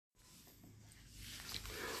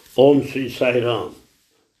ఓం శ్రీ సాయిరామ్.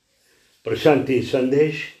 ప్రశాంతి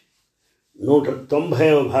సందేశ్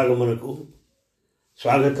 190వ భాగమునకు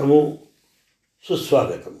స్వాగతము,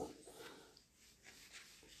 సుస్వాగతము.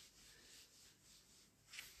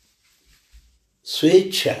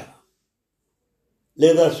 స్వేచ్ఛ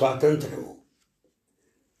లేదా స్వాతంత్రము,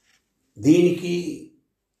 దీనికి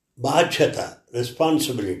బాధ్యత,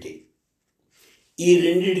 రెస్పాన్సిబిలిటీ, ఈ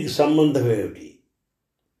రెండింటికి సంబంధం ఏమిటి?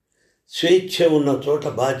 స్వేచ్ఛ ఉన్న చోట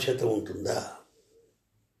బాధ్యత ఉంటుందా?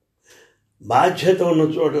 బాధ్యత ఉన్న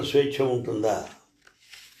చోట స్వేచ్ఛ ఉంటుందా?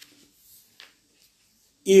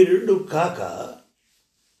 ఈ రెండు కాక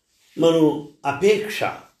మనం అపేక్ష,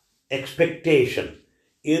 ఎక్స్పెక్టేషన్,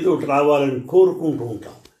 ఏదో రావాలని కోరుకుంటూ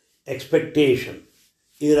ఉంటాం. ఎక్స్పెక్టేషన్,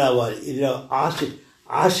 ఇది రావాలి, ఇది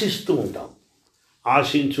ఆశిస్తూ ఉంటాం.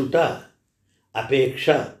 ఆశించుట, అపేక్ష,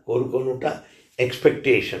 కోరుకొనుట,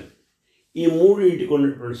 ఎక్స్పెక్టేషన్, ఈ మూడింటికి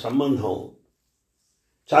ఉన్నటువంటి సంబంధం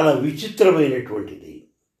చాలా విచిత్రమైనటువంటిది.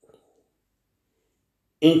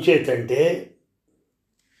 ఏం చేతంటే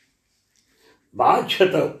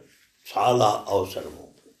బాధ్యత చాలా అవసరము.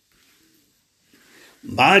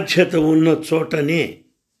 బాధ్యత ఉన్న చోటనే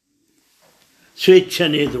స్వేచ్ఛ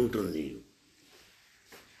అనేది ఉంటుంది.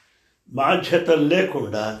 బాధ్యత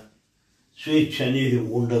లేకుండా స్వేచ్ఛ అనేది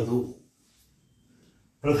ఉండదు.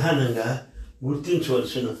 ప్రధానంగా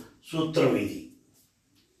గుర్తించవలసిన సూత్రం ఇది.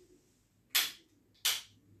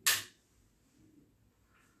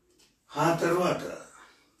 ఆ తర్వాత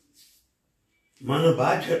మన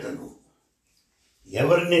బాధ్యతను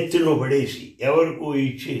ఎవరినెత్తిలో పడేసి, ఎవరికో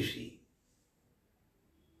ఇచ్చేసి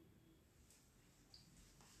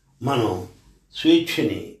మనం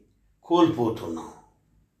స్వేచ్ఛని కోల్పోతున్నాం.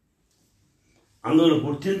 అందులో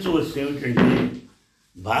గుర్తించవలసిన ఏమిటంటే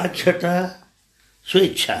బాధ్యత,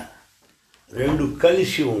 స్వేచ్ఛ రెండు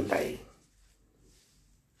కలిసి ఉంటాయి.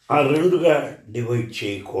 ఆ రెండుగా డివైడ్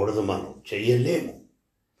చేయకూడదు, మనం చేయలేము.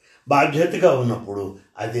 బాధ్యతగా ఉన్నప్పుడు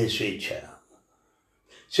అదే స్వేచ్ఛ.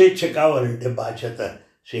 స్వేచ్ఛ కావాలంటే బాధ్యత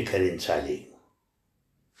స్వీకరించాలి.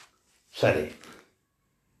 సరే,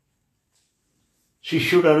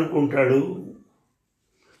 శిష్యుడు అనుకుంటాడు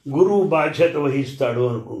గురువు బాధ్యత వహిస్తాడు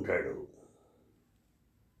అనుకుంటాడు.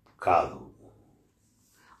 కాదు.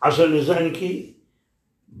 అసలు నిజానికి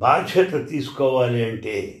బాధ్యత తీసుకోవాలి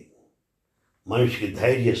అంటే మనిషికి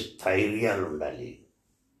స్థైర్యాలు ఉండాలి.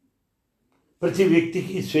 ప్రతి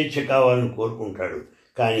వ్యక్తికి స్వేచ్ఛ కావాలని కోరుకుంటాడు,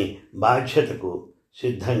 కానీ బాధ్యతకు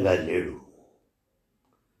సిద్ధంగా లేడు.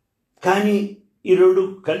 కానీ ఈ రెండు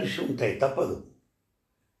కలిసి ఉంటాయి, తప్పదు.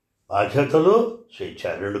 బాధ్యతలో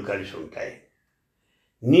స్వేచ్ఛ రెండు కలిసి ఉంటాయి.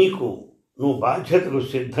 నువ్వు బాధ్యతకు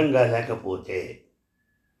సిద్ధంగా లేకపోతే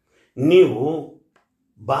నీవు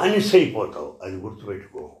బానిసైపోతావు. అది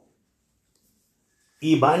గుర్తుపెట్టుకో.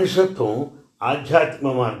 ఈ బానిసత్వం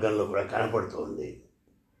ఆధ్యాత్మిక మార్గంలో కూడా కనపడుతోంది.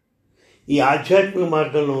 ఈ ఆధ్యాత్మిక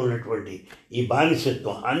మార్గంలో ఉన్నటువంటి ఈ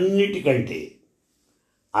బానిసత్వం అన్నిటికంటే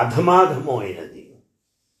అధమాధమైనది.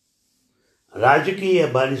 రాజకీయ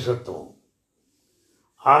బానిసత్వం,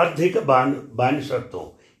 ఆర్థిక బానిసత్వం,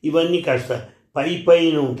 ఇవన్నీ కాస్త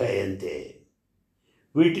పైన ఉంటాయి అంతే.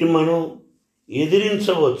 వీటిని మనం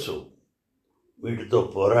ఎదిరించవచ్చు, వీటితో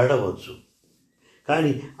పోరాడవచ్చు.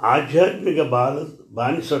 కానీ ఆధ్యాత్మిక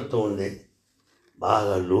బానిసత్వం ఉంది,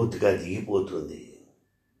 బాగా లోతుగా దిగిపోతుంది.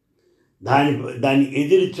 దాన్ని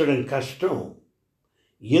ఎదిరించడం కష్టం.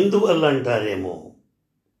 ఎందువల్ల అంటారేమో,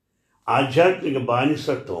 ఆధ్యాత్మిక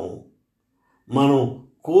బానిసత్వం మనం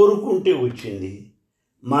కోరుకుంటే వచ్చింది,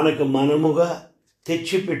 మనకు మనముగా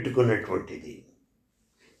తెచ్చిపెట్టుకున్నటువంటిది.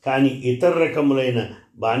 కానీ ఇతర రకములైన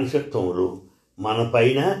బానిసత్వములు మన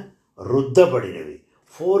పైన రుద్దబడినవి,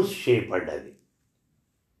 ఫోర్స్ చేయబడ్డవి.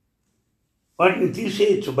 వాటిని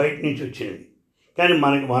తీసేయచ్చు, బయట నుంచి వచ్చినవి. కానీ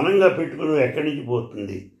మనకు మనంగా పెట్టుకుని ఎక్కడి నుంచి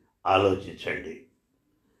పోతుంది ఆలోచించండి.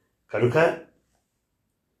 కనుక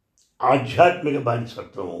ఆధ్యాత్మిక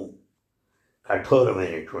బానిసత్వము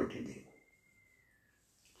కఠోరమైనటువంటిది.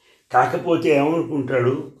 కాకపోతే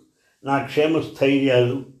ఏమనుకుంటాడు, నా క్షేమ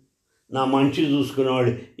స్థైర్యాలు, నా మంచి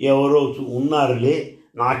చూసుకునేవాడు ఎవరో ఉన్నారులే,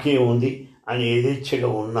 నాకేముంది అని యథేచ్ఛగా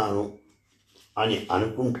ఉన్నాను అని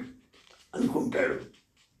అనుకుంటాడు.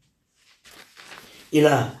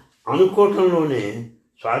 ఇలా అనుకోవటంలోనే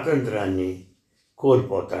స్వాతంత్రాన్ని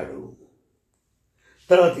కోల్పోతాడు.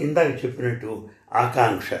 తర్వాత ఇందాక చెప్పినట్టు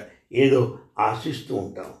ఆకాంక్ష, ఏదో ఆశిస్తూ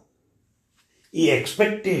ఉంటాం. ఈ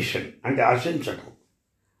ఎక్స్పెక్టేషన్ అంటే ఆశించడం,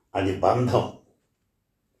 అది బంధం.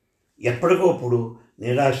 ఎప్పటికప్పుడు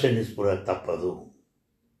నిరాశ నిస్పృహ తప్పదు.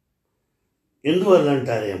 ఎందువల్ల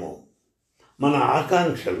అంటారేమో, మన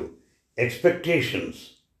ఆకాంక్షలు, ఎక్స్పెక్టేషన్స్,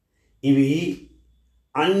 ఇవి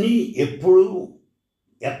అన్నీ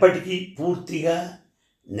ఎప్పటికీ పూర్తిగా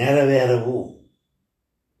నెరవేరవు.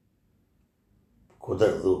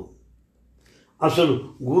 కుదరదు. అసలు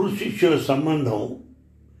గురు శిష్యుల సంబంధం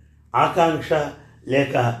ఆకాంక్ష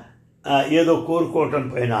లేక ఏదో కోరుకోవటం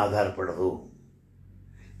పైన ఆధారపడదు.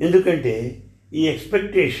 ఎందుకంటే ఈ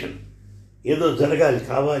ఎక్స్పెక్టేషన్ ఏదో జరగాలి,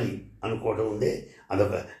 కావాలి అనుకోవటం ఉందే,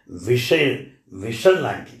 అదొక విషం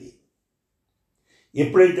లాంటిది.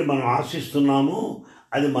 ఎప్పుడైతే మనం ఆశిస్తున్నామో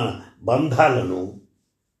అది మన బంధాలను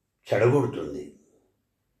చెడగొడుతుంది,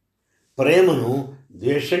 ప్రేమను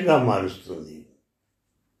ద్వేషంగా మారుస్తుంది,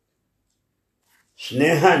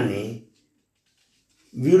 స్నేహాన్ని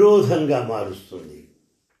విరోధంగా మారుస్తుంది.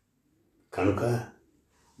 కనుక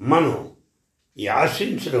మనం ఈ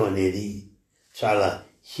ఆశించడం అనేది చాలా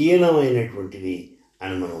హీనమైనటువంటిది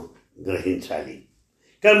అని మనం గ్రహించాలి.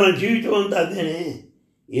 కానీ మన జీవితం అంతా అదేనే,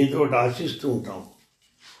 ఏదో ఒకటి ఆశిస్తూ ఉంటాం.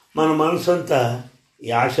 మన మనసంతా ఈ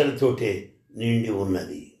ఆశలతోటే నిండి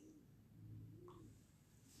ఉన్నది.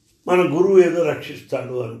 మన గురువు ఏదో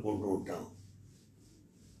రక్షిస్తాడు అనుకుంటూ ఉంటాం.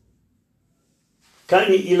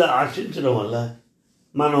 కానీ ఇలా ఆశించడం వల్ల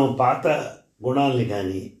మనం పాత గుణాలని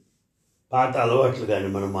కానీ పాత అలవాట్లు కానీ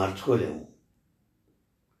మనం మార్చుకోలేము.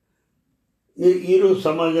 ఈరోజు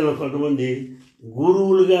సమాజంలో కొంతమంది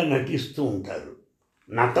గురువులుగా నటిస్తూ ఉంటారు.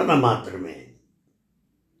 నటన మాత్రమే.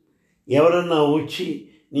 ఎవరన్నా వచ్చి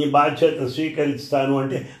నీ బాధ్యత స్వీకరిస్తాను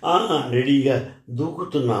అంటే రెడీగా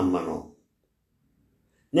దూకుతున్నాం మనం.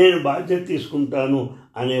 నేను బాధ్యత తీసుకుంటాను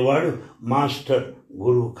అనేవాడు మాస్టర్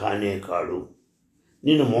గురువు కానే కాడు,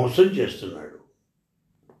 నిన్ను మోసం చేస్తున్నాడు.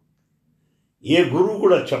 ఏ గురువు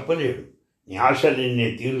కూడా చెప్పలేడు నీ ఆశని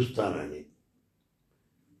నేను తీరుస్తానని.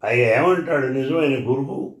 పైగా ఏమంటాడు నిజమైన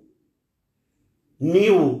గురువు,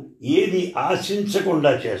 నీవు ఏది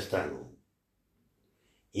ఆశించకుండా చేస్తాను,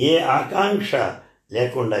 ఏ ఆకాంక్ష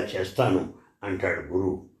లేకుండా చేస్తాను అంటాడు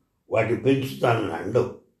గురువు. వాటిని పెంచుతానని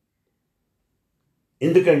అండవు.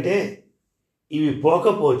 ఎందుకంటే ఇవి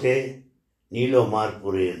పోకపోతే నీలో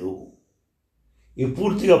మార్పు లేదు. ఇవి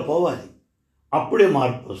పూర్తిగా పోవాలి, అప్పుడే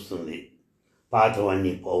మార్పు వస్తుంది.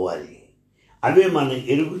 పాతవన్నీ పోవాలి. అవే మన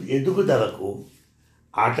ఎదుగుదలకు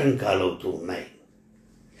ఆటంకాలవుతూ ఉన్నాయి.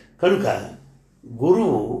 కనుక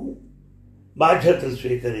గురువు బాధ్యతలు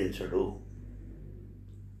స్వీకరించడు.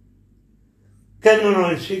 కానీ మనం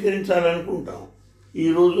ఆయన స్వీకరించాలనుకుంటాం. ఈ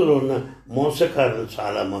రోజులో ఉన్న మోసకారులు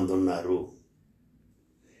చాలామంది ఉన్నారు.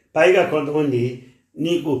 పైగా కొంతమంది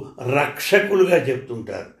నీకు రక్షకులుగా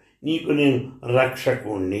చెప్తుంటారు. నీకు నేను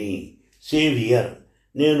రక్షకుణ్ణి, సేవియర్,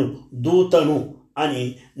 నేను దూతను అని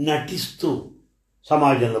నటిస్తూ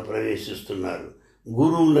సమాజంలో ప్రవేశిస్తున్నారు,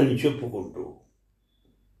 గురువులని చెప్పుకుంటూ.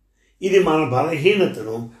 ఇది మన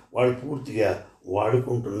బలహీనతను వాళ్ళు పూర్తిగా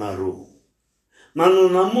వాడుకుంటున్నారు. నన్ను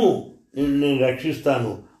నమ్ము, నేను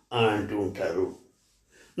రక్షిస్తాను అని అంటూ ఉంటారు.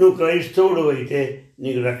 నువ్వు క్రైస్తవుడు అయితే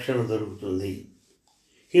నీకు రక్షణ దొరుకుతుంది,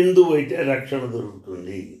 హిందువు అయితే రక్షణ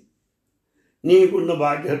దొరుకుతుంది. నీకున్న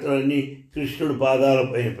బాధ్యతలన్నీ కృష్ణుడి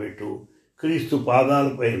పాదాలపైన పెట్టు, క్రీస్తు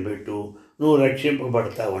పాదాలపైన పెట్టు, నువ్వు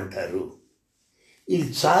రక్షింపబడతావంటారు. ఇది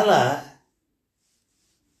చాలా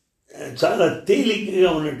చాలా తేలికగా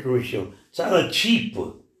ఉన్నటువంటి విషయం. చాలా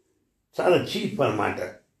చీప్ అన్నమాట.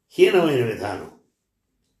 హీనమైన విధానం.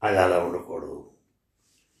 అది అలా ఉండకూడదు.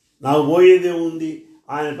 నాకు పోయేదే ఉంది,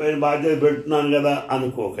 ఆయన పైన బాధ్యత పెడుతున్నాను కదా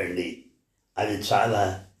అనుకోకండి. అది చాలా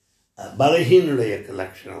బలహీనుల యొక్క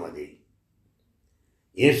లక్షణం. అది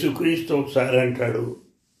యేసుక్రీస్తు ఒకసారి అంటాడు,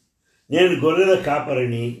 నేను గొర్రెల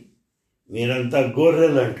కాపరిని, మీరంతా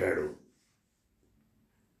గొర్రెలు అంటాడు.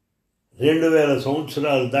 2000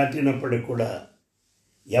 సంవత్సరాలు దాటినప్పటికి కూడా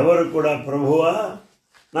ఎవరు కూడా ప్రభువా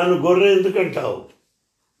నన్ను గొర్రె ఎందుకంటావు,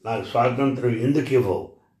 నాకు స్వాతంత్రం ఎందుకు ఇవ్వవు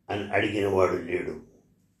అని అడిగిన వాడు లేడు.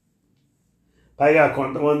 పైగా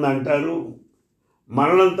కొంతమంది అంటారు,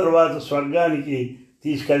 మరణం తర్వాత స్వర్గానికి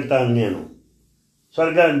తీసుకెళ్తాను నేను,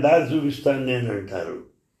 స్వర్గాన్ని దారి చూపిస్తాను నేను అంటారు.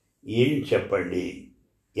 ఏం చెప్పండి,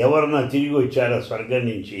 ఎవరన్నా తిరిగి వచ్చారా స్వర్గం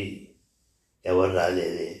నుంచి? ఎవరు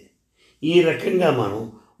రాలేదే. ఈ రకంగా మనం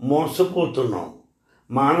మోసపోతున్నాం.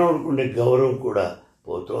 మానవుడికి ఉండే గౌరవం కూడా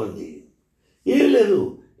పోతోంది. ఏం లేదు,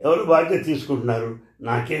 ఎవరు బాధ్యత తీసుకుంటున్నారు,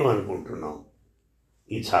 నాకేమనుకుంటున్నాం.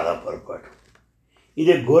 ఇది చాలా పొరపాటు.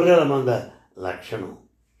 ఇదే గొర్రెల మంద లక్షణం,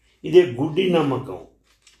 ఇదే గుడ్డి నమ్మకం.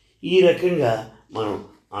 ఈ రకంగా మనం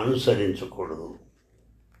అనుసరించకూడదు.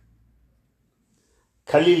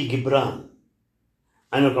 ఖలీల్ గిబ్రాన్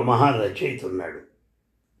ఆయన ఒక మహారచయిత ఉన్నాడు.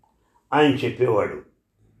 ఆయన చెప్పేవాడు,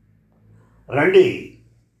 రండి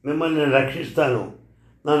మిమ్మల్ని నేను రక్షిస్తాను,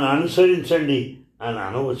 నన్ను అనుసరించండి అని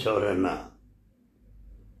అనవచ్చు ఎవరన్నా.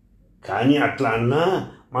 కానీ అట్లా అన్నా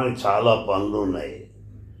మనకు చాలా పనులు ఉన్నాయి.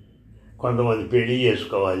 కొంతమంది పెళ్లి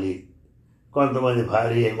చేసుకోవాలి, కొంతమంది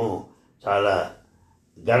భార్య ఏమో చాలా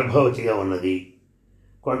గర్భవతిగా ఉన్నది,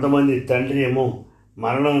 కొంతమంది తండ్రి ఏమో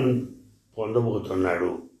మరణం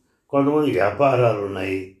పొందబోతున్నాడు. కొంతమంది వ్యాపారాలు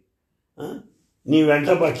ఉన్నాయి. నీ వెంట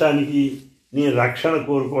పట్టడానికి, నీ రక్షణ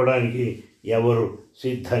కోరుకోవడానికి ఎవరు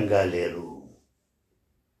సిద్ధంగా లేరు.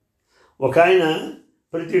 ఒక ఆయన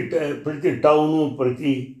ప్రతి టౌను,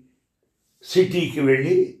 ప్రతి సిటీకి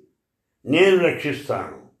వెళ్ళి నేను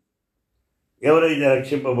రక్షిస్తాను, ఎవరైతే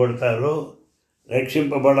రక్షింపబడతారో,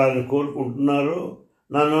 రక్షింపబడాలని కోరుకుంటున్నారో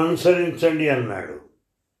నన్ను అనుసరించండి అన్నాడు.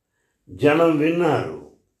 జనం విన్నారు,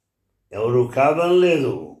 ఎవరు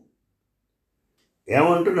కాదనలేదు.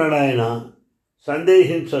 ఏమంటున్నాడు ఆయన?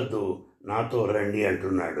 సందేహించద్దు, నాతో రండి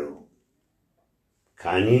అంటున్నాడు.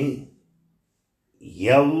 కానీ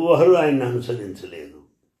ఎవ్వరూ ఆయన అనుసరించలేదు.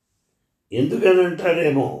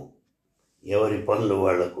 ఎందుకనంటారేమో, ఎవరి పనులు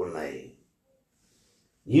వాళ్లకు ఉన్నాయి.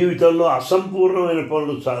 జీవితంలో అసంపూర్ణమైన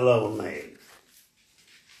పనులు చాలా ఉన్నాయి.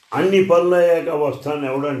 అన్ని పనులు అయ్యాక వస్తాను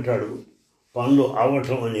ఎవడంటాడు? పనులు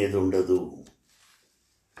అవటం అనేది ఉండదు.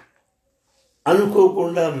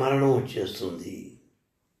 అనుకోకుండా మరణం వచ్చేస్తుంది.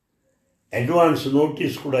 అడ్వాన్స్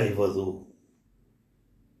నోటీస్ కూడా ఇవ్వదు.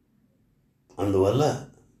 అందువల్ల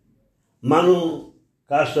మనం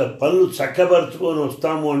కాస్త పనులు చక్కబరుచుకొని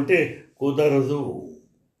వస్తాము అంటే కుదరదు.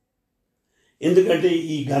 ఎందుకంటే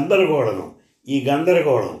ఈ గందరగోళం,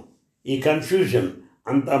 ఈ కన్ఫ్యూజన్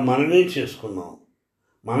అంతా మనమే చేసుకున్నాం,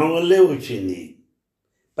 మన వల్లే వచ్చింది.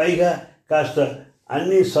 పైగా కాస్త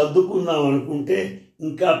అన్నీ సర్దుకుందాం అనుకుంటే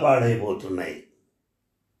ఇంకా పాడైపోతున్నాయి.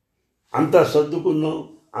 అంతా సర్దుకుందాం,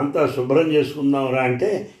 అంతా శుభ్రం చేసుకుందాం రా అంటే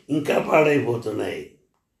ఇంకా పాడైపోతున్నాయి.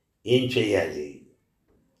 ఏం చెయ్యాలి?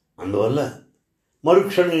 అందువల్ల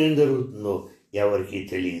మరుక్షణం ఏం జరుగుతుందో ఎవరికీ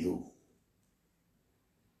తెలియదు.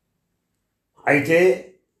 అయితే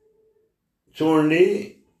చూడండి,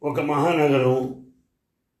 ఒక మహానగరం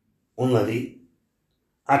ఉన్నది.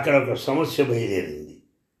 అక్కడ ఒక సమస్య బయలుదేరింది.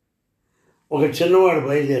 ఒక చిన్నవాడు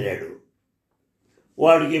బయలుదేరాడు.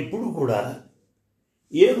 వాడికి ఎప్పుడు కూడా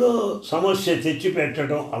ఏదో సమస్య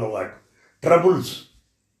తెచ్చిపెట్టడం అలవాటు. ట్రబుల్స్,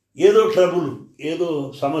 ఏదో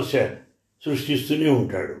సమస్య సృష్టిస్తూనే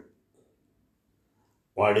ఉంటాడు.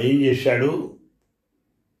 వాడు ఏం చేశాడు?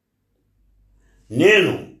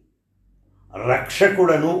 నేను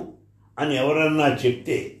రక్షకుడను అని ఎవరన్నా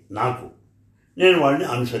చెప్తే నేను వాడిని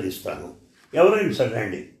అనుసరిస్తాను. ఎవరైనా సరే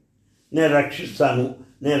అండి, నేను రక్షిస్తాను,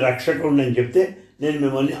 నేను రక్షకుడిని అని చెప్తే నేను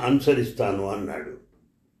మిమ్మల్ని అనుసరిస్తాను అన్నాడు.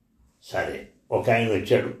 సరే, ఒక ఆయన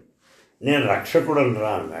వచ్చాడు, నేను రక్షకుడను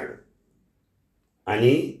రా అన్నాడు.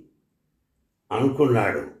 అని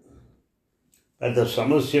అనుకున్నాడు, పెద్ద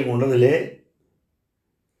సమస్య ఉండదులే,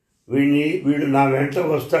 వీడు నా వెంట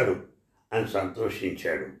వస్తాడు అని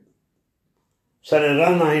సంతోషించాడు. సరే రా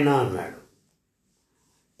నాయనా అన్నాడు.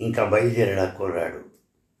 ఇంకా బయలుదేరాడు ఆ కుర్రాడు.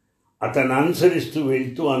 అతను అనుసరిస్తూ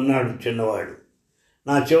వెళ్తూ అన్నాడు చిన్నవాడు,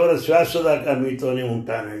 నా చివరి శ్వాస దాకా మీతోనే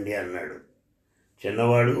ఉంటానండి అన్నాడు.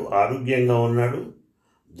 చిన్నవాడు ఆరోగ్యంగా ఉన్నాడు,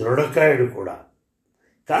 దృఢకాయుడు కూడా.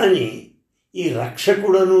 కానీ ఈ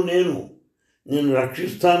రక్షకుడను నేను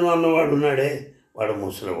రక్షిస్తాను అన్నవాడు ఉన్నాడే, వాడు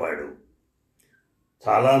ముసలివాడు,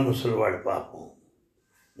 చాలా ముసలివాడు. పాపం,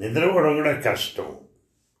 నిద్రపోవడం కూడా కష్టం.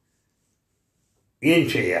 ఏం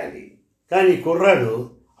చేయాలి? కానీ కుర్రాడు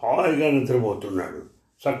హాయిగా నిద్రపోతున్నాడు,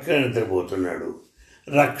 చక్కగా నిద్రపోతున్నాడు.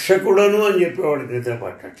 రక్షకుడను అని చెప్పేవాడికి నిద్ర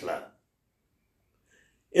పట్టట్లా.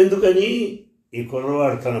 ఎందుకని? ఈ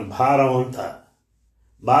కుర్రవాడు తన భారం అంతా,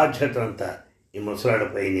 బాధ్యత అంతా ఈ ముసలాడి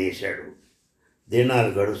పైన వేశాడు.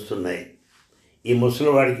 దినాలు గడుస్తున్నాయి. ఈ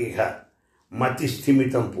ముసలివాడికి ఇక మతి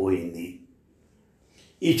స్థిమితం పోయింది.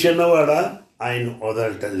 ఈ చిన్నవాడ ఆయన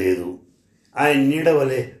వదలటం లేదు, ఆయన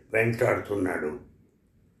నీడవలే వెంటాడుతున్నాడు.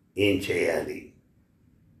 ఏం చేయాలి?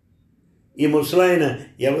 ఈ ముసలాయన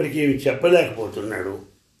ఎవరికి ఏమి చెప్పలేకపోతున్నాడు.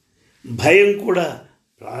 భయం కూడా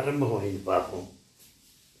ప్రారంభమైంది పాపం.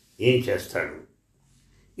 ఏం చేస్తాడు?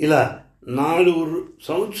 ఇలా 4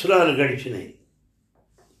 సంవత్సరాలు గడిచినాయి.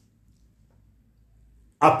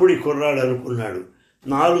 అప్పుడు ఈ కుర్రాడు అనుకున్నాడు,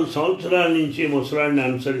 4 సంవత్సరాల నుంచి ముసలాడిని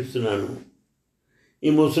అనుసరిస్తున్నాను, ఈ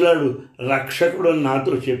ముసలాడు రక్షకుడు అని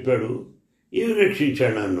నాతో చెప్పాడు, ఏమి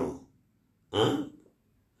రక్షించాడు నన్ను?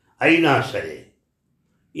 అయినా సరే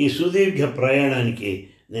ఈ సుదీర్ఘ ప్రయాణానికి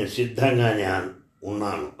నేను సిద్ధంగానే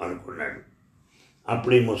ఉన్నాను అనుకున్నాడు.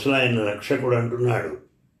 అప్పుడు ఈ ముసలాయన రక్షకుడు అంటున్నాడు,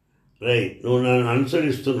 రైట్, నువ్వు నన్ను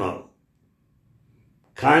అనుసరిస్తున్నావు,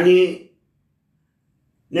 కానీ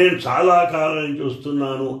నేను చాలా కాలం నుంచి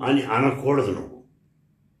వస్తున్నాను అని అనకూడదు నువ్వు.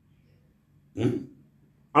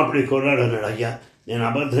 అప్పుడు ఈ కుర్రాడు అన్నాడు, అయ్యా నేను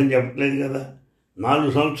అబద్ధం చెప్పట్లేదు కదా,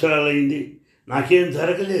 4 సంవత్సరాలు అయింది, నాకేం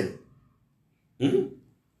జరగలేదు.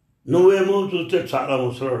 నువ్వేమో చూస్తే చాలా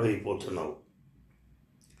ముసలాడు అయిపోతున్నావు,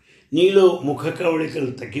 నీలో ముఖ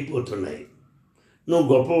కవళికలు తగ్గిపోతున్నాయి, నువ్వు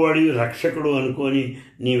గొప్పవాడివి, రక్షకుడు అనుకొని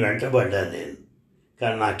నీ వెంటబడ్డా నేను,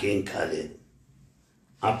 కానీ నాకేం కాలేదు.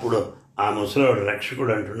 అప్పుడు ఆ ముసలివాడు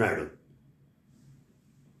రక్షకుడు అంటున్నాడు,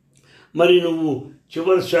 మరి నువ్వు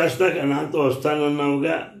చివరి శ్వాస దాకా నాతో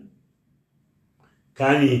వస్తానన్నావుగా,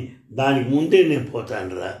 కానీ దానికి ముందే నేను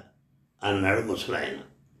పోతానురా అన్నాడు ముసలాయన.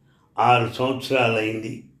 6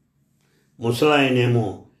 సంవత్సరాలైంది. ముసలాయనేమో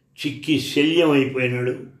చిక్కి శల్యం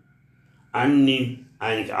అయిపోయినాడు. అన్నీ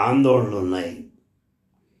ఆయనకి ఆందోళనలు ఉన్నాయి.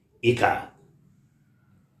 ఇక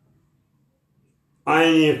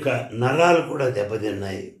ఆయన యొక్క నరాలు కూడా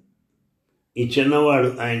దెబ్బతిన్నాయి. ఈ చిన్నవాడు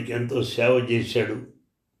ఆయనకి ఎంతో సేవ చేశాడు.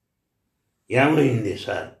 ఏమైంది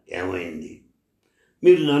సార్, ఏమైంది?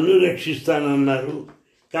 మీరు నన్ను రక్షిస్తానన్నారు,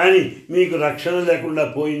 కానీ మీకు రక్షణ లేకుండా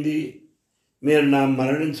పోయింది, మీరు నా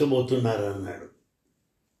మరణించబోతున్నారు అన్నాడు.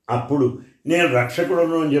 అప్పుడు నేను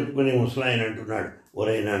రక్షకుడును అని చెప్పుకునే ముసలాయన అంటున్నాడు,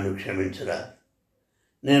 ఒరే నన్ను క్షమించరా,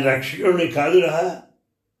 నేను రక్షకుడిని కాదురా,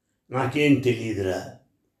 నాకేం తెలియదురా,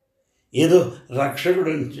 ఏదో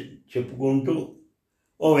రక్షకుడని చెప్పుకుంటూ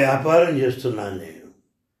ఓ వ్యాపారం చేస్తున్నాను.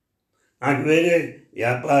 నాకు వేరే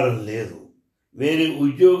వ్యాపారం లేదు, వేరే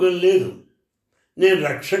ఉద్యోగం లేదు. నేను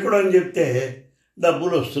రక్షకుడు అని చెప్తే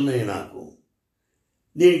డబ్బులు వస్తున్నాయి నాకు.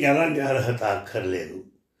 దీనికి ఎలాంటి అర్హత అక్కర్లేదు.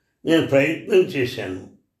 నేను ప్రయత్నం చేశాను,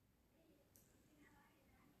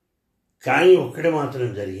 కానీ ఒక్కడే మాత్రం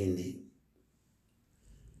జరిగింది.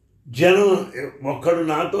 జనం ఒక్కడు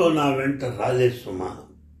నాతో నా వెంట రాలేదు సుమా.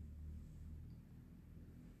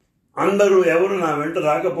 అందరూ ఎవరు నా వెంట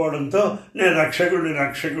రాకపోవడంతో నేను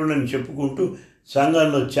రక్షకుడిని అని చెప్పుకుంటూ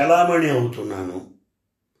సంఘంలో చలామణి అవుతున్నాను.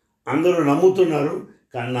 అందరూ నమ్ముతున్నారు,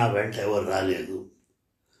 కానీ నా వెంట ఎవరు రాలేదు.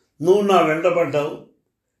 నువ్వు నా వెంట పడ్డావు,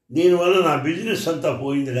 దీనివల్ల నా బిజినెస్ అంతా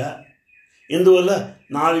పోయిందిరా. ఇందువల్ల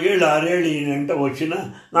 4 ఏళ్ళు 6 ఏళ్ళు ఈయన వెంట వచ్చినా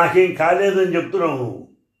నాకేం కాలేదని చెప్తున్నావు నువ్వు.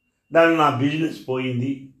 దాన్ని నా బిజినెస్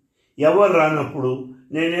పోయింది. ఎవరు రానప్పుడు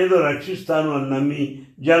నేనేదో రక్షిస్తాను అని నమ్మి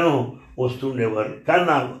జనం వస్తుండేవారు, కానీ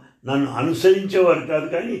నన్ను అనుసరించేవారు కాదు,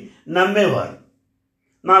 కానీ నమ్మేవారు.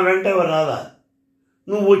 నా వెంట ఎవరు రాదా?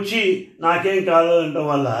 నువ్వు వచ్చి నాకేం కాలేదంటం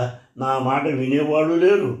వల్ల నా మాట వినేవాళ్ళు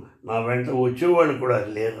లేరు, నా వెంట వచ్చేవాళ్ళు కూడా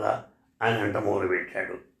లేరురా అని అంట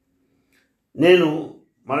మొదలుపెట్టాడు. నేను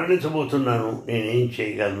మరణించబోతున్నాను, నేనేం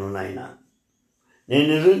చేయగలను నాయన? నేను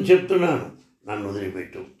నిజం చెప్తున్నాను, నన్ను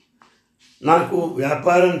వదిలిపెట్టు. నాకు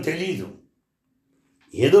వ్యాపారం తెలీదు,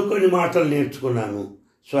 ఏదో కొన్ని మాటలు నేర్చుకున్నాను,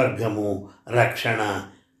 స్వర్గము, రక్షణ,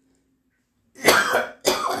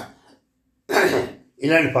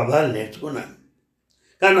 ఇలాంటి పదాలు నేర్చుకున్నాను,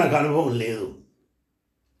 కానీ నాకు అనుభవం లేదు.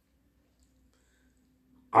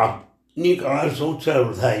 నీకు 6 సంవత్సరాలు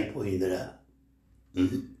వృధా అయిపోయిందిరా.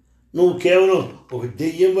 నువ్వు కేవలం ఒక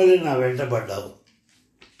దెయ్యం వల్ల నా వెంట పడ్డావు,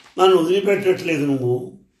 నన్ను వదిలిపెట్టట్లేదు నువ్వు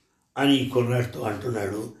అని ఈ కుర్రాడితో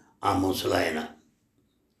అంటున్నాడు ఆ ముసలాయన.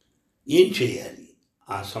 ఏం చేయాలి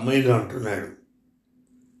ఆ సమయంలో అంటున్నాడు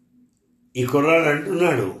ఈ కుర్రాడు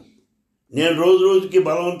అంటున్నాడు, నేను రోజు రోజుకి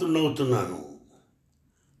బలవంతుడిని అవుతున్నాను,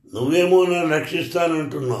 నువ్వేమో నన్ను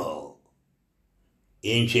రక్షిస్తానంటున్నావు,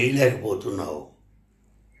 ఏం చేయలేకపోతున్నావు.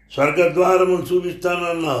 స్వర్గద్వారమును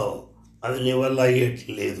చూపిస్తానన్నావు, అది నీ వల్ల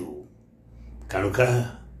అయ్యేట్లేదు. కనుక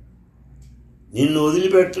నిన్ను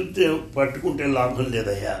పట్టుకుంటే లాభం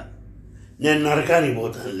లేదయ్యా, నేను నరకానికి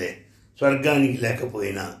పోతానులే, స్వర్గానికి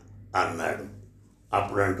లేకపోయినా అన్నాడు.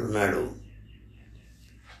 అప్పుడు అంటున్నాడు,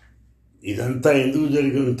 ఇదంతా ఎందుకు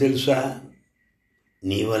జరిగిందో తెలుసా?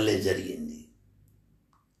 నీ వల్లే జరిగింది.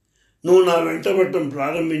 నువ్వు నా వెంటబడటం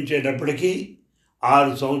ప్రారంభించేటప్పటికీ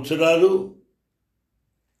 6 సంవత్సరాలు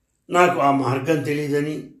నాకు ఆ మార్గం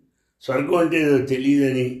తెలియదని, స్వర్గం అంటే ఏదో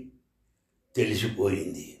తెలియదని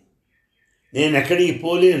తెలిసిపోయింది. నేను ఎక్కడికి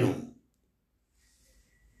పోలేను,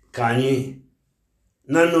 కానీ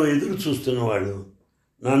నన్ను ఎదురు చూస్తున్నవాళ్ళు,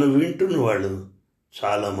 నన్ను వింటున్నవాళ్ళు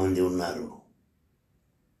చాలామంది ఉన్నారు.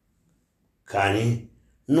 కానీ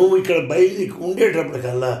నువ్వు ఇక్కడ బయలుకి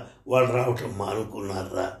ఉండేటప్పటికల్లా వాళ్ళు రావటం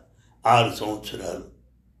మానుకున్నారా. 6 సంవత్సరాలు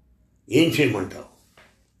ఏం చేయమంటావు?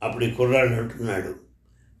 అప్పుడు ఈ కుర్రాడు అంటున్నాడు,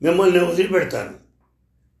 మిమ్మల్ని వదిలిపెడతాను,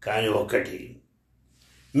 కానీ ఒక్కటి,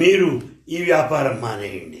 మీరు ఈ వ్యాపారం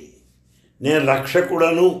మానేయండి, నేను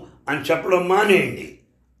రక్షకుడను అని చెప్పడం మానేయండి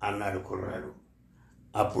అన్నాడు కుర్రాడు.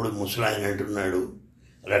 అప్పుడు ముసలాయన అంటున్నాడు,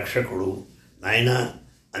 రక్షకుడు నాయనా,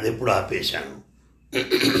 అది ఎప్పుడు ఆపేశాను.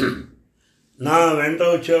 నా వెంట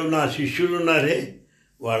వచ్చే నా శిష్యులు ఉన్నారే,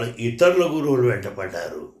 వాళ్ళు ఇతరుల గురువులు వెంట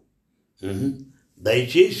పడ్డారు.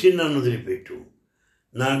 దయచేసి నన్ను వదిలిపెట్టు.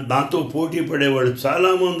 నాతో పోటీ పడేవాళ్ళు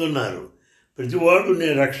చాలామంది ఉన్నారు, ప్రతివాడు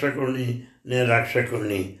నేను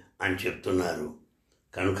రక్షకుడిని అని చెప్తున్నారు.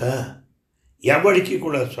 కనుక ఎవరికి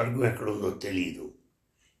కూడా స్వర్గం ఎక్కడుందో తెలియదు.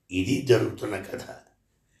 ఇది జరుగుతున్న కథ.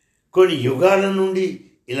 కొన్ని యుగాల నుండి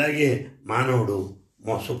ఇలాగే మానవుడు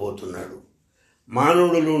మోసపోతున్నాడు.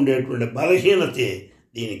 మానవుడిలో ఉండేటువంటి బలహీనతే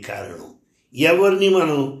దీనికి కారణం. ఎవరిని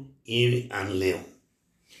మనం ఏమి అనలేము.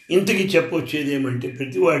 ఇంతకీ చెప్పొచ్చేది ఏమంటే,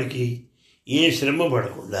 ప్రతివాడికి ఏ శ్రమ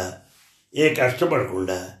పడకుండా, ఏ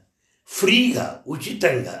కష్టపడకుండా, ఫ్రీగా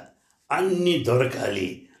ఉచితంగా అన్నీ దొరకాలి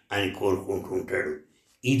అని కోరుకుంటూ ఉంటాడు.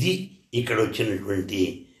 ఇది ఇక్కడ వచ్చినటువంటి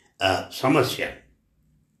సమస్య.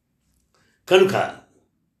 కనుక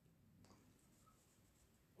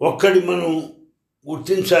ఒక్కడి మనం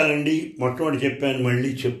గుర్తించాలండి. మొట్టమొదటి చెప్పాను,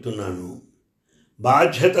 మళ్ళీ చెప్తున్నాను.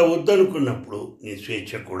 బాధ్యత వద్దనుకున్నప్పుడు నీ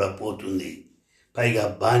స్వేచ్ఛ కూడా పోతుంది, పైగా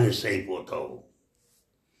బానిస అయిపోతావు.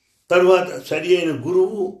 తరువాత సరి అయిన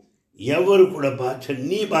గురువు ఎవరు కూడా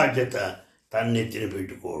నీ బాధ్యత తన్నెత్తిన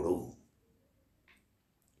పెట్టుకోడు.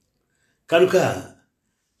 కనుక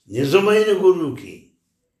నిజమైన గురువుకి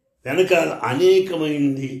వెనకాల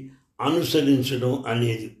అనేకమైనది అనుసరించడం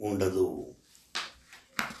అనేది ఉండదు.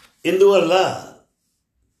 ఎందువల్ల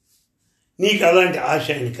నీకు అలాంటి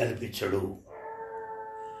ఆశయాన్ని కల్పించడు.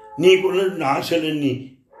 నీకున్నటువంటి ఆశలన్నీ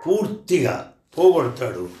పూర్తిగా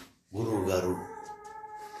పోగొడతాడు గురువు గారు.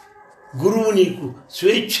 గురువు నీకు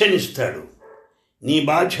స్వేచ్ఛనిస్తాడు, నీ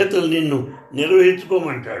బాధ్యతలు నిన్ను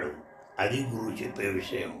నిర్వహించుకోమంటాడు. అది గురువు చెప్పే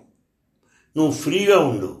విషయం. నువ్వు ఫ్రీగా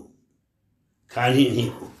ఉండు, కానీ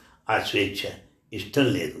నీకు ఆ స్వేచ్ఛ ఇష్టం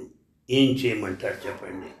లేదు. ఏం చేయమంటారు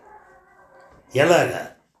చెప్పండి? ఎలాగా?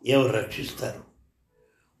 ఎవరు రక్షిస్తారు?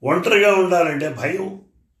 ఒంటరిగా ఉండాలంటే భయం.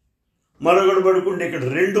 మరొకడు పడుకుంటే ఇక్కడ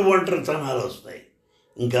 2 ఒంటరితనాలు వస్తాయి,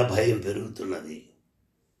 ఇంకా భయం పెరుగుతున్నది.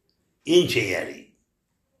 ఏం చేయాలి?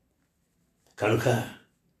 కనుక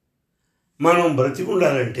మనం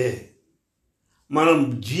బ్రతికుండాలంటే, మనం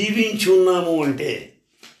జీవించి ఉన్నాము అంటే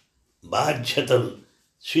బాధ్యతలు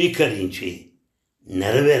స్వీకరించి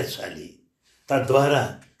నెరవేర్చాలి. తద్వారా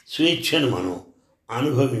స్వేచ్ఛను మనం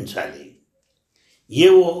అనుభవించాలి.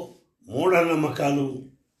 ఏవో మూఢనమ్మకాలు,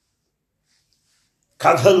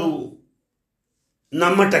 కథలు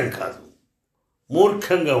నమ్మటం కాదు,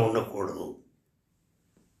 మూర్ఖంగా ఉండకూడదు.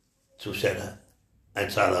 చూసారా? అది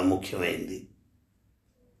చాలా ముఖ్యమైనది.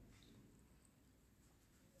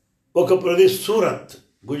 ఒక ప్రదేశ్ సూరత్,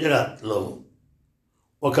 గుజరాత్లో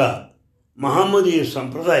ఒక మహమ్మదీయ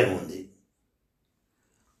సంప్రదాయం ఉంది,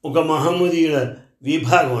 ఒక మహమ్మదీయుల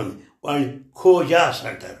విభాగం ఉంది. వాళ్ళని ఖోజాస్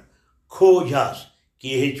అంటారు. ఖోజాస్,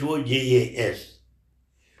 KHOJAS.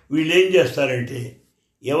 వీళ్ళు ఏం చేస్తారంటే,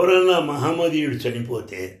 ఎవరన్నా మహమ్మదీయుడు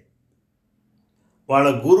చనిపోతే వాళ్ళ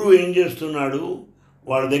గురువు ఏం చేస్తున్నాడు,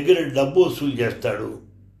 వాళ్ళ దగ్గర డబ్బు వసూలు చేస్తాడు,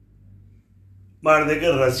 వాళ్ళ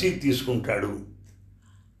దగ్గర రసీదు తీసుకుంటాడు.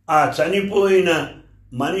 ఆ చనిపోయిన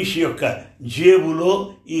మనిషి యొక్క జేబులో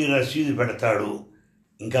ఈ రసీదు పెడతాడు.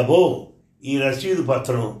 ఇంకా ఈ రసీదు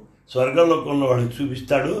పత్రం స్వర్గలోకంలో వాళ్ళకి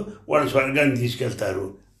చూపిస్తాడు, వాళ్ళు స్వర్గాన్ని తీసుకెళ్తారు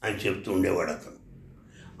అని చెప్తూ ఉండేవాడు అతను.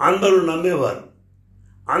 అందరూ నమ్మేవారు.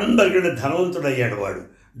 అందరికంటే ధనవంతుడయ్యాడు వాడు,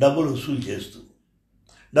 డబ్బులు వసూలు చేస్తూ.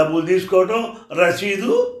 డబ్బులు తీసుకోవటం,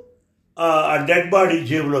 రసీదు ఆ డెడ్ బాడీ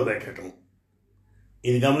జేబులో పెట్టడం.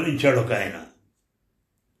 ఇది గమనించాడు ఒక ఆయన.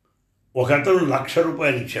 ఒక అతను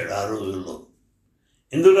 ₹1,00,000 ఇచ్చాడు ఆ రోజుల్లో.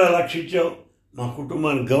 ఎందుకు ₹1,00,000 ఇచ్చావు? మా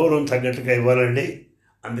కుటుంబానికి గౌరవం తగ్గట్టుగా ఇవ్వాలండి,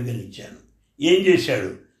 అందుకని ఇచ్చాను. ఏం చేశాడు?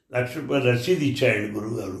 ₹1,00,000 రసీదు ఇచ్చాడండి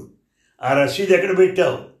గురువుగారు. ఆ రసీదు ఎక్కడ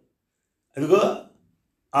పెట్టావు? అదిగో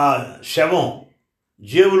ఆ శవం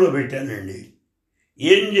జేబులో పెట్టానండి.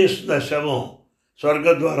 ఏం చేస్తుంది ఆ శవం?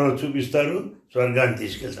 స్వర్గద్వారం చూపిస్తారు, స్వర్గాన్ని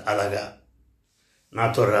తీసుకెళ్తారు. అలాగా,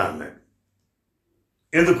 నాతో రా అన్నాడు.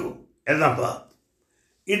 ఎందుకు? వెళ్దాంపా.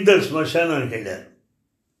 ఇద్దరు శ్మశానానికి వెళ్ళారు,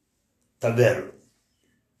 తవ్వారు.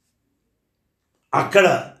 అక్కడ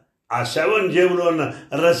ఆ శవం జేబులో ఉన్న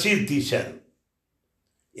రసీదు తీశారు.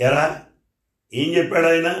 ఎరా, ఏం చెప్పాడు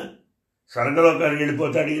ఆయన? స్వర్గలోకానికి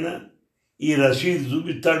వెళ్ళిపోతాడు ఈయన, ఈ రసీదు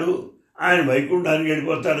చూపిస్తాడు, ఆయన వైకుంఠానికి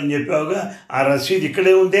వెళ్ళిపోతాడని చెప్పావుగా, ఆ రసీదు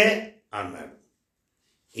ఇక్కడే ఉందే అన్నాడు.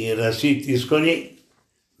 ఈ రసీదు తీసుకొని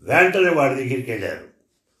వెంటనే వాడి దగ్గరికి వెళ్ళారు,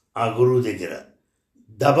 ఆ గురువు దగ్గర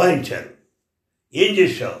దబాయించారు. ఏం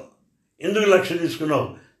చేశావు? ఎందుకు ₹1,00,000 తీసుకున్నావు?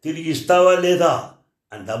 తిరిగి ఇస్తావా లేదా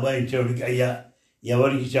అని దబాయించేవాడికి, అయ్యా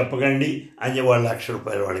ఎవరికి చెప్పకండి అని వాళ్ళు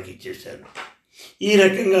 ₹1,00,000 వాళ్ళకి ఇచ్చేశారు. ఈ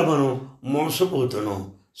రకంగా మనం మోసపోతున్నాం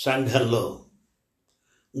సంఘంలో.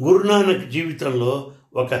 గురునానక్ జీవితంలో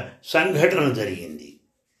ఒక సంఘటన జరిగింది.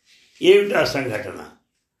 ఏమిటి ఆ సంఘటన?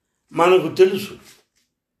 మనకు తెలుసు.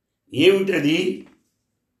 ఏమిటది?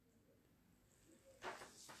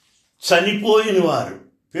 చనిపోయిన వారు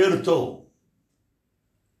పేరుతో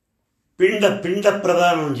పిండ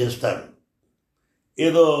ప్రదానం చేస్తారు.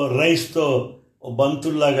 ఏదో రైస్తో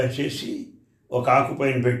బంతుల్లాగా చేసి ఒక ఆకు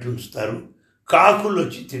పైన పెట్టి ఉంచుతారు, కాకులు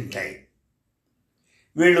వచ్చి తింటాయి.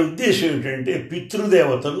 వీళ్ళ ఉద్దేశం ఏమిటంటే,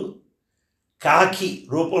 పితృదేవతలు కాకి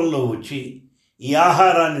రూపంలో వచ్చి ఈ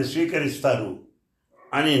ఆహారాన్ని స్వీకరిస్తారు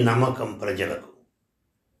అనే నమ్మకం ప్రజలకు.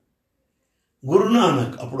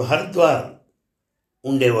 గురునానక్ అప్పుడు హరిద్వార్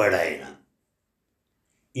ఉండేవాడు ఆయన.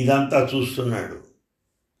 ఇదంతా చూస్తున్నాడు.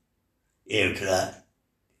 ఏమిట్రా,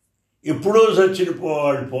 ఎప్పుడో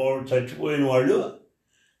చచ్చిపోయిన వాళ్ళు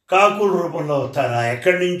కాకుల రూపంలో వస్తారా?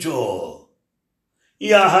 ఎక్కడి నుంచో ఈ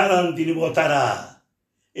ఆహారాన్ని తినిపోతారా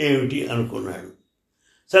ఏమిటి అనుకున్నాడు.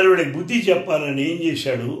 సరే, వాడికి బుద్ధి చెప్పాలని ఏం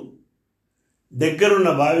చేశాడు, దగ్గరున్న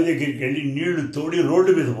బావి దగ్గరికి వెళ్ళి నీళ్లు తోడి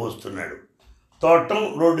రోడ్డు మీద పోస్తున్నాడు. తోటం,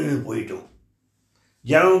 రోడ్డు మీద పోయటం.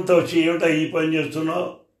 జనంతో వచ్చి, ఏమిటా ఈ పని చేస్తున్నావు,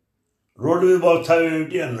 రోడ్డు మీద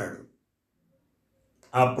పోస్తావేమిటి అన్నాడు.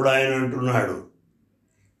 అప్పుడు ఆయన అంటున్నాడు,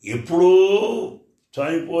 ఎప్పుడూ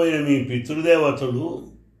చనిపోయిన మీ పితృదేవతలు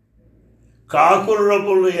కాకుల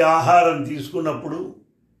రూపంలో ఈ ఆహారం తీసుకున్నప్పుడు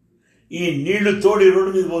ఈ నీళ్లు తోడి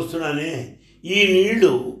రోడ్డు మీద పోస్తున్నానే, ఈ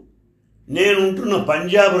నీళ్లు నేనుంటున్న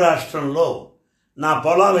పంజాబ్ రాష్ట్రంలో నా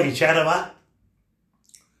పొలాలకి చేరవా?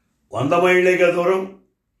 100 మైళ్ళేగా దూరం,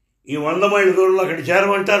 ఈ 100 మైళ్ళ దూరంలో అక్కడికి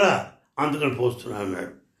చేరమంటారా? అందుకని పోస్తున్నా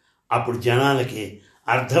అన్నాడు. అప్పుడు జనాలకి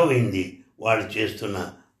అర్థమైంది వాళ్ళు చేస్తున్న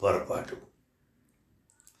పొరపాటు.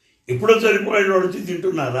 ఇప్పుడు సరిపోయిన వాడికి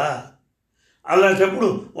తింటున్నారా? అలాంటప్పుడు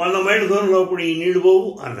 100 మైళ్ళ దూరంలో ఇప్పుడు ఈ నీళ్ళు పోవు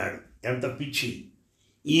అన్నాడు. ఎంత పిచ్చి!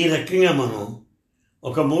 ఈ రకంగా మనం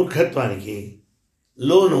ఒక మూర్ఖత్వానికి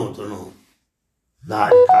లోనవుతున్నాం.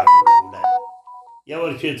 దాని కాకుండా ఉండాలి.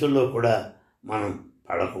 ఎవరి చేతుల్లో కూడా మనం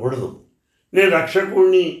పడకూడదు. నేను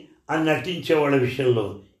రక్షకుడిని అని నటించే వాళ్ళ విషయంలో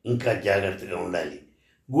ఇంకా జాగ్రత్తగా ఉండాలి.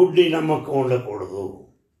 గుడ్డి నమ్మకం ఉండకూడదు.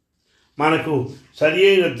 మనకు సరి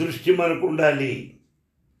అయిన దృష్టి మనకు ఉండాలి.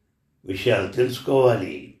 విషయాలు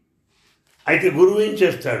తెలుసుకోవాలి. అయితే గురువు ఏం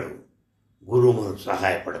చేస్తాడు? గురువు మనకు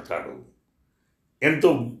సహాయపడతాడు, ఎంతో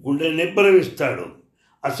గుండె నిబ్బరమిస్తాడు.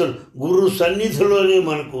 అసలు గురు సన్నిధిలోనే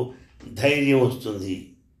మనకు ధైర్యం వస్తుంది.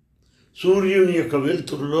 సూర్యుని యొక్క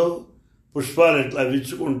వెలుతురులో పుష్పాలు ఎట్లా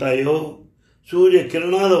విచ్చుకుంటాయో,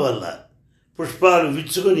 సూర్యకిరణాల వల్ల పుష్పాలు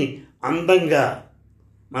విచ్చుకొని అందంగా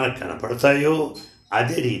మనకు కనపడతాయో,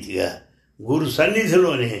 అదే రీతిగా గురు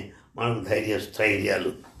సన్నిధిలోనే మనకు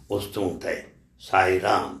ధైర్యాలు వస్తూ ఉంటాయి.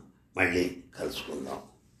 సాయిరాం. మళ్ళీ కలుసుకుందాం.